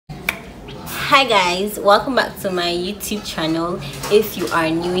Hi guys, welcome back to my YouTube channel. If you are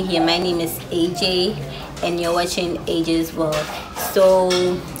new here, my name is AJ and you're watching AJ's World. So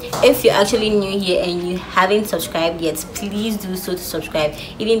if you're actually new here and you haven't subscribed yet, please do so to subscribe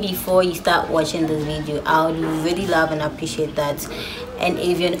even before you start watching this video. I would really love and appreciate that. And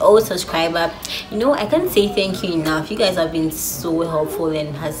if you're an old subscriber, you know, I can't say thank you enough. You guys have been so helpful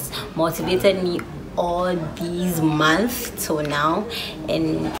and has motivated me all these months till now,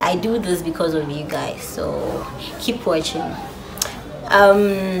 and I do this because of you guys, so keep watching.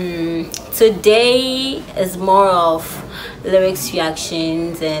 Today is more of lyrics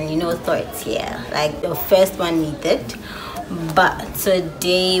reactions and, you know, thoughts here, like the first one we did, but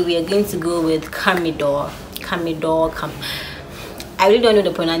today we are going to go with Camidoh. I really don't know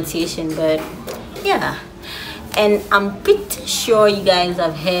the pronunciation, but yeah. And I'm pretty sure you guys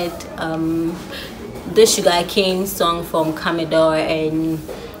have heard the Sugarcane song from Camidoh and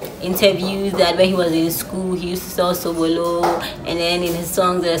interviews that when he was in school he used to sell sobolo, and then in his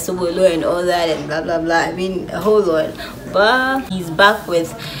songs there's sobolo and all that and blah blah blah. I mean, a whole lot. But he's back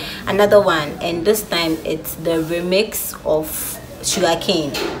with another one, and this time it's the remix of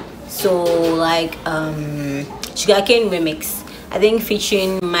Sugarcane. So like Sugarcane remix, I think,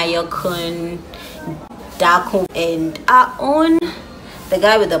 featuring Mayorkun Darkoo and our own, the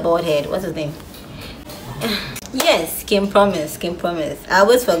guy with the bald head, what's his name? Yes, Promise. I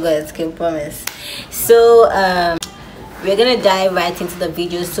always forgot Promise. So we're gonna dive right into the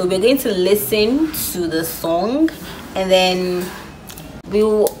video. So we're going to listen to the song and then we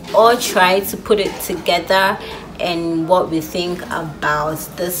will all try to put it together and what we think about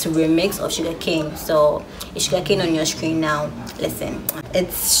this remix of Sugarcane. So it's Sugarcane on your screen now. Listen,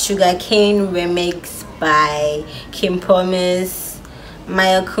 it's Sugarcane remix by Promise,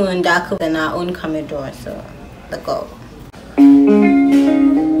 Mayorkun Darkoo, and our own Camidoh. So let's go.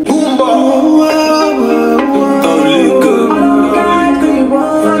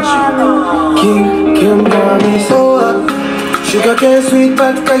 King Promise, Sugarcane sweet,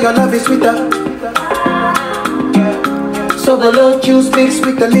 but your love is sweeter. So the Lord juice mixed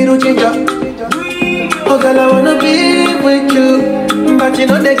with a little ginger. Oh girl, I wanna be with you, but you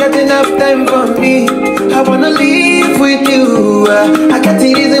know they got enough time for me. I wanna live with you. I got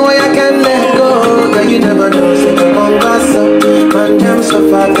the reason why I can't let go. Girl, you never know, say you conquer so. Man, them so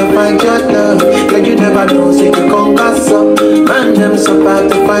far to find your love. Girl, you never know, say you conquer so. Man, them so far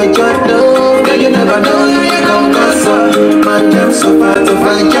to find your love. Girl, you never know, say you conquer so. Man, them so far to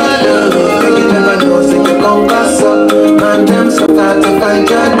find your love. Girl, you never know, say you conquer so. Man, them so far to find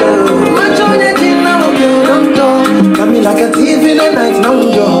your love. Man, join the king now, don't talk. Got me like a thief in the night, no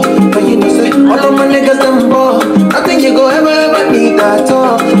joke. But you know, say all of my niggas them ball. I think you go ever need that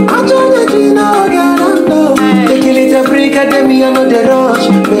talk. I'm trying to do now, girl, no. Taking it a break, I tell me I know the rush.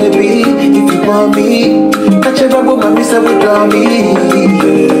 Baby, if you want me, catch a rubber, my miss will draw me.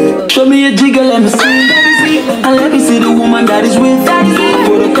 Show me a jiggle, let me see. And let me see the woman that is with.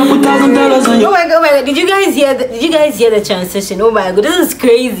 Put a couple $1,000 on your. Oh my god, did you guys hear the transition? Oh my god, this is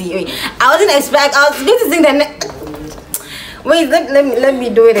crazy. I wasn't expecting. I was going to sing that. Wait, let me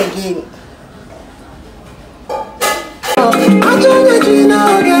do it again. I'm trying to do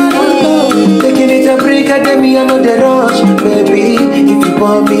now, girl. Taking it a break, I tell me I know the rush. Baby, if you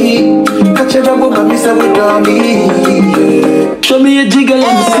want me, catch a rubber, my miss will draw me. Show me a jiggle,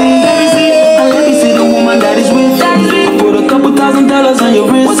 let me see. And let me see the woman that is with. Put a couple $1,000 on your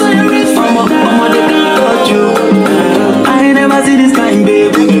wrist. Mama, they can't touch you. I ain't never see this kind,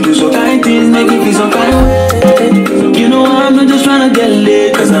 babe. You do so kind things, make me feel some kind of way. You know I'm not just trying to get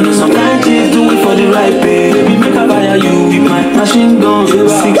laid, cause I know some kind things do it for the right pay. Baby, make a fire you with my machine gun.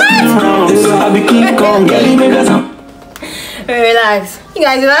 16 rounds, I be King Kong. Relax. You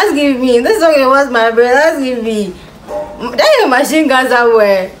guys, let's give me. This song was my brother. Let's give me. That your machine guns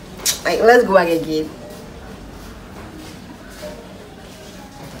somewhere. Like, let's go back again.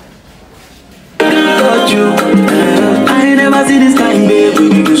 I ain't never see this kind, babe.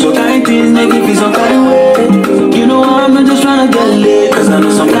 You do so kind things, make me feel some kind way. You know I'm not just trying to get laid, cause I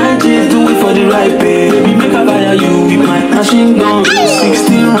know some kind things do it for the right pay. Baby, make a fire you with my machine gun.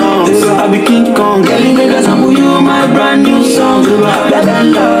 16 rounds, I be King Kong. Girl, make us sample you my brand new song. Better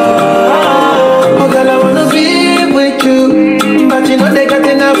love. Oh girl, I wanna be with you, but you know they got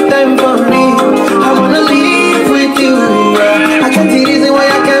enough time for me. I wanna live with you. I can't see reason why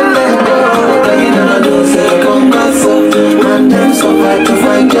I can't let go. But you know I don't say come back so. Man, them so far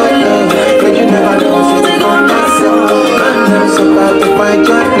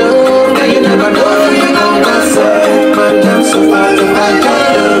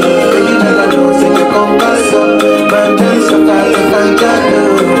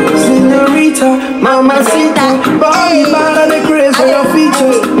mamacita. Body bad and the craze for your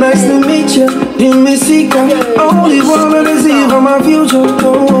features. Nice to meet you, Jimmy Seeker. Only wanna deceive on my future.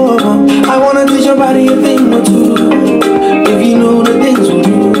 Oh, I wanna teach your body a thing or two. If you know the things we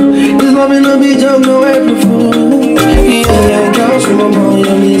do, this love ain't no be joke, no April Fool. Yeah, girls from my mom,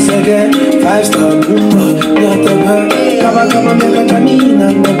 you miss again. 5-star boomba, not the bed. Kaba, make a canina,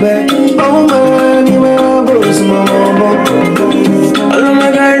 the bed. Oh man, you are boss, my mom. All of my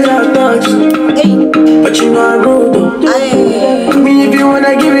guys are touch, but you know I go though. I mean, if you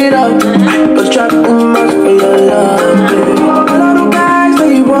wanna give it up, go strap on much for your love. All of the guys that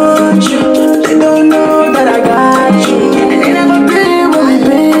you want you, they don't know that I got you. And they never been when we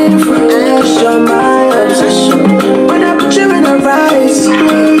been fresh. You're my obsession. When I put you in a vice,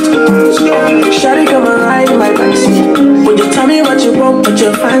 shawty come and ride my backseat. Would you tell me what you want, what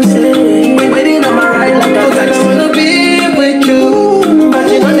you fancy? We waiting on my ride like a taxi. I wanna be with you, but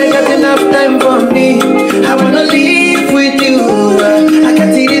you know they got enough time for me. I wanna live with you. I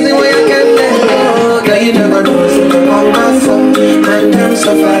can't see reason why I can't let go. Girl, you never know, so you come pass up. And I'm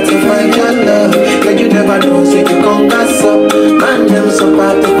so far to find your love. Girl, you never know, so you come pass up. And I'm so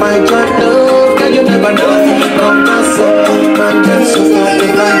far to find your love. Girl, you never know, so you come pass up. And I'm so far to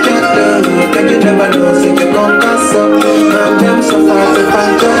find your love. Girl, you never know, so you come pass up. And I'm so far to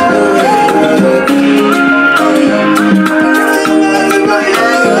find your love.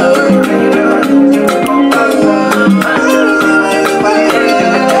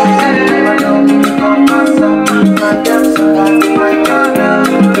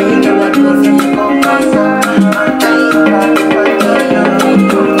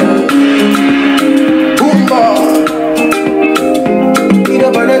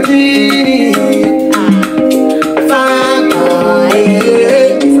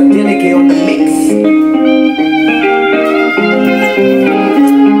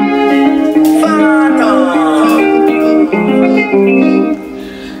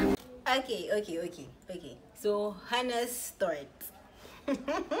 Okay. So Hannah's start.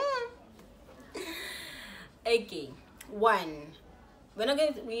 Okay, one.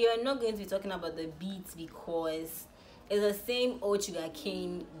 We are not going to be talking about the beats because it's the same old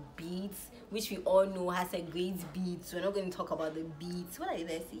sugarcane beats, which we all know has a great beat. So we're not going to talk about the beats. What are you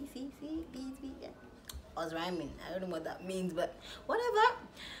there? See, beats. Yeah. I was rhyming. I don't know what that means, but whatever.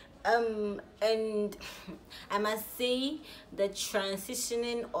 And I must say the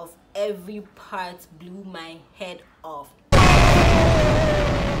transitioning of every part blew my head off.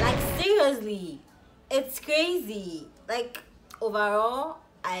 Like seriously, it's crazy. Like overall,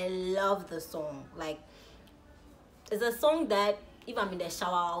 I love the song. Like it's a song that if I'm in the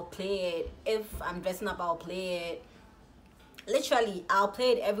shower, I'll play it. If I'm dressing up, I'll play it. Literally, I'll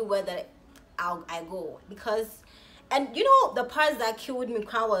play it everywhere that I go because. And you know the parts that killed me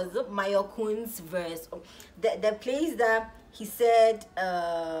was Mayorkun's verse. The place that he said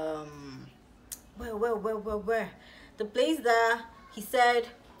where the place that he said,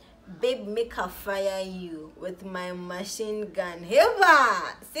 babe, make a fire you with my machine gun.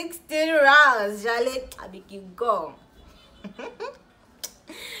 Heba 16 rounds, Charlotte, I make you go.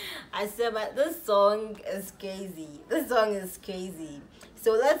 I said, but this song is crazy.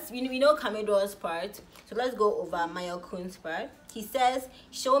 So we know Camidoh's part. So let's go over Mayorkun's part. He says,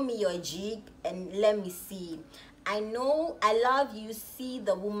 show me your jig and let me see. I know I love you, see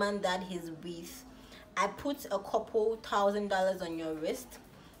the woman that he's with. I put a couple $1,000 on your wrist.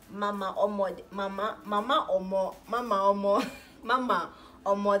 Mama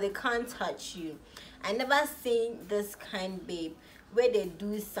omo, they can't touch you. I never seen this kind, babe, where they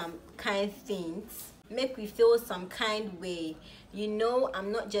do some kind things, make me feel some kind way. You know,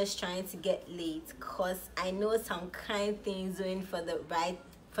 I'm not just trying to get late, cause I know some kind things doing for the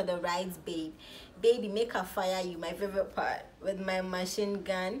rides, babe. Baby, make a fire you, my favorite part, with my machine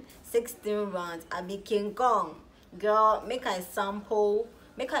gun, 16 rounds. I be King Kong. Girl, make I sample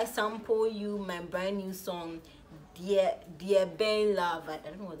you my brand new song, Dear Ben Love. I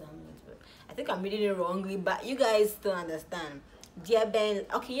don't know what that means, but I think I'm reading it wrongly, but you guys still understand. Dear Ben,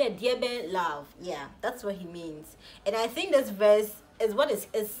 okay, yeah, Dear Ben Love, yeah, that's what he means. And I think this verse is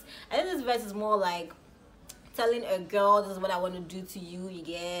I think this verse is more like telling a girl, this is what I want to do to you, you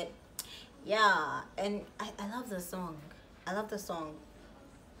get. Yeah, and I love the song.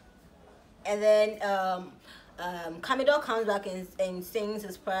 And then Camidoh comes back and sings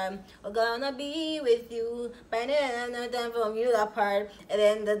his poem, we're gonna be with you, but no time from you, that part. And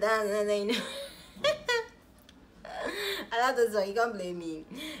then the dance, and then I love this song, you can't blame me.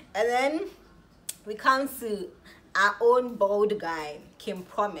 And then we come to our own bold guy, King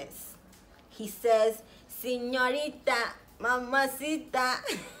Promise. He says, Señorita, Mamacita.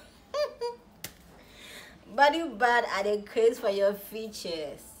 Body bad are the craze for your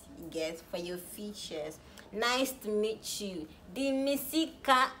features. Yes, for your features. Nice to meet you. The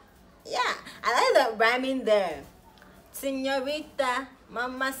Misica. Yeah, I like that rhyming there. Señorita,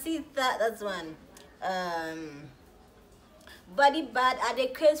 mamacita, that's one. Body bad are the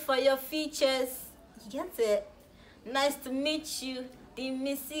craze for your features. You get it? Nice to meet you. The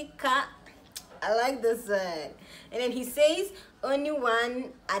Misica. I like this one. And then he says, only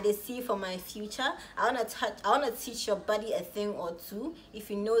one at the sea for my future. I wanna teach your body a thing or two if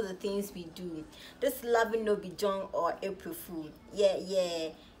you know the things we do. This loving no be John or April Fool. Yeah.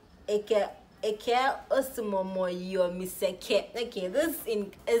 Eke osimomo yo miseke. Okay, this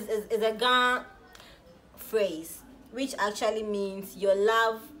is a Ghana phrase which actually means your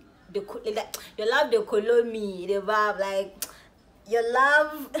love the kolomi, the vibe, like your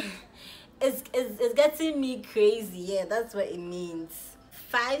love is getting me crazy. Yeah, that's what it means.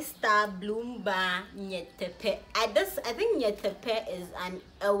 5-star Bloomba Nyetepe. I think Nyetepe is an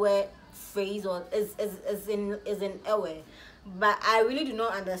Ewe phrase, or is an Ewe, but I really do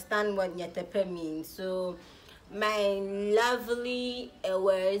not understand what Nyetepe means. So my lovely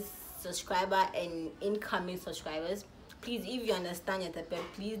Ewe's subscriber and incoming subscribers, please, if you understand Nyetepe,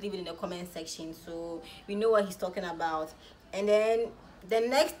 please leave it in the comment section so we know what he's talking about. And then the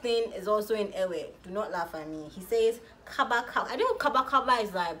next thing is also in Ewe. Do not laugh at me. He says kaba kaba. I know kaba kaba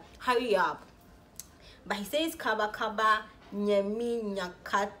is like hurry up, but he says kaba kaba nyemi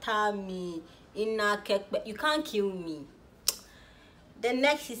nyakata mi inakekbe. You can't kill me. The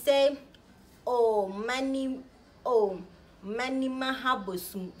next he say, oh mani mahabo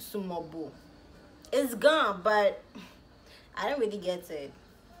sumobo. It's gone, but I don't really get it.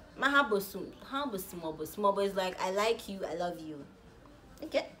 Mahabo sumobo. Sumobo is like I like you, I love you.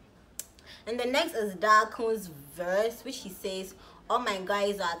 Okay. And the next is Darkoo's verse, which he says, all my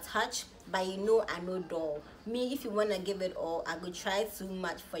guys are touched, but you know I know doll. Me, if you wanna give it all, I could try too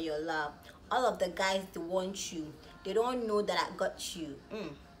much for your love. All of the guys, they want you. They don't know that I got you.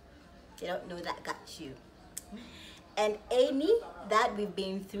 They don't know that I got you. And Amy, that we've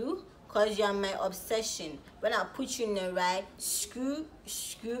been through, cause you're my obsession. When I put you in the ride, screw.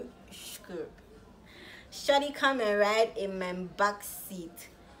 Shawty, come and ride in my back seat.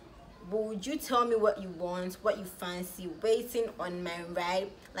 But would you tell me what you want, what you fancy, waiting on my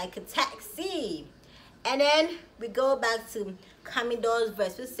ride like a taxi? And then we go back to Camidoh's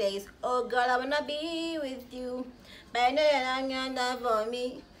verse, which says, oh girl, I wanna be with you, but I know that I'm gonna die for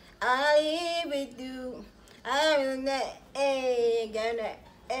me. I'll live with you.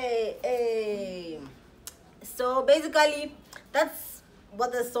 So basically, that's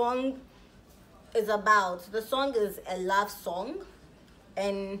what the song is about. The song is a love song,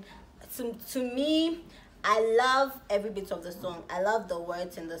 and to me, I love every bit of the song. I love the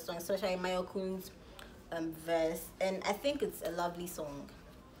words in the song, especially Mayorkun's verse, and I think it's a lovely song.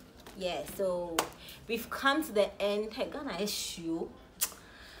 Yeah, so we've come to the end. Gonna issue.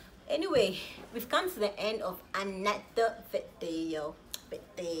 Anyway, we've come to the end of another video.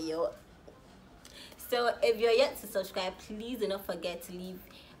 So if you're yet to subscribe, please do not forget to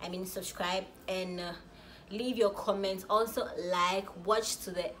subscribe and leave your comments. Also watch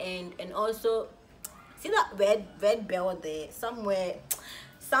to the end, and also see that red bell there somewhere.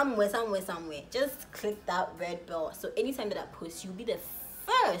 Just click that red bell, so anytime that I post, you'll be the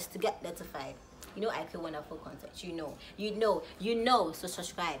first to get notified. You know I create wonderful content. You know. So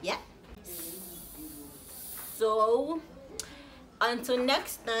subscribe, yeah. So until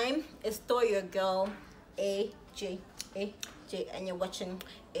next time, it's still your girl AJ, and you're watching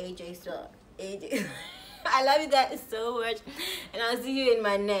AJ. So AJ, I love you guys so much, and I'll see you in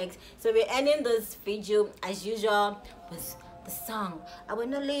my next. So we're ending this video as usual with the song I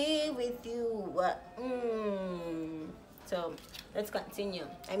Wanna Live With You. So let's continue.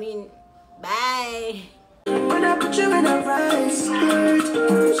 Bye. When I put you in a right skirt,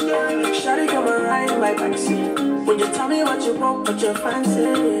 shawty come and ride my backseat. When you tell me what you want, what you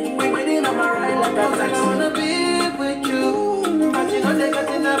fancy, we waiting on my ride like a taxi. I wanna be with you, but you know they got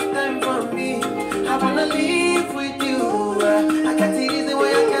enough time for me. I wanna live with you. I got the easy way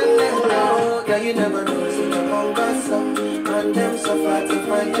I can let go. Girl, you never know, so you gon' gas up. Man, them so far to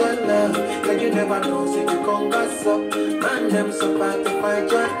find your love. Girl, you never know, so you gon' gas up. Man, them so far to find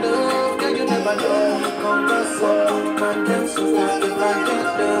your love. Girl, you never know, gon' gas up. Man, them so far to find your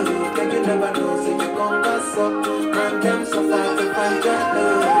love. Girl, you never know.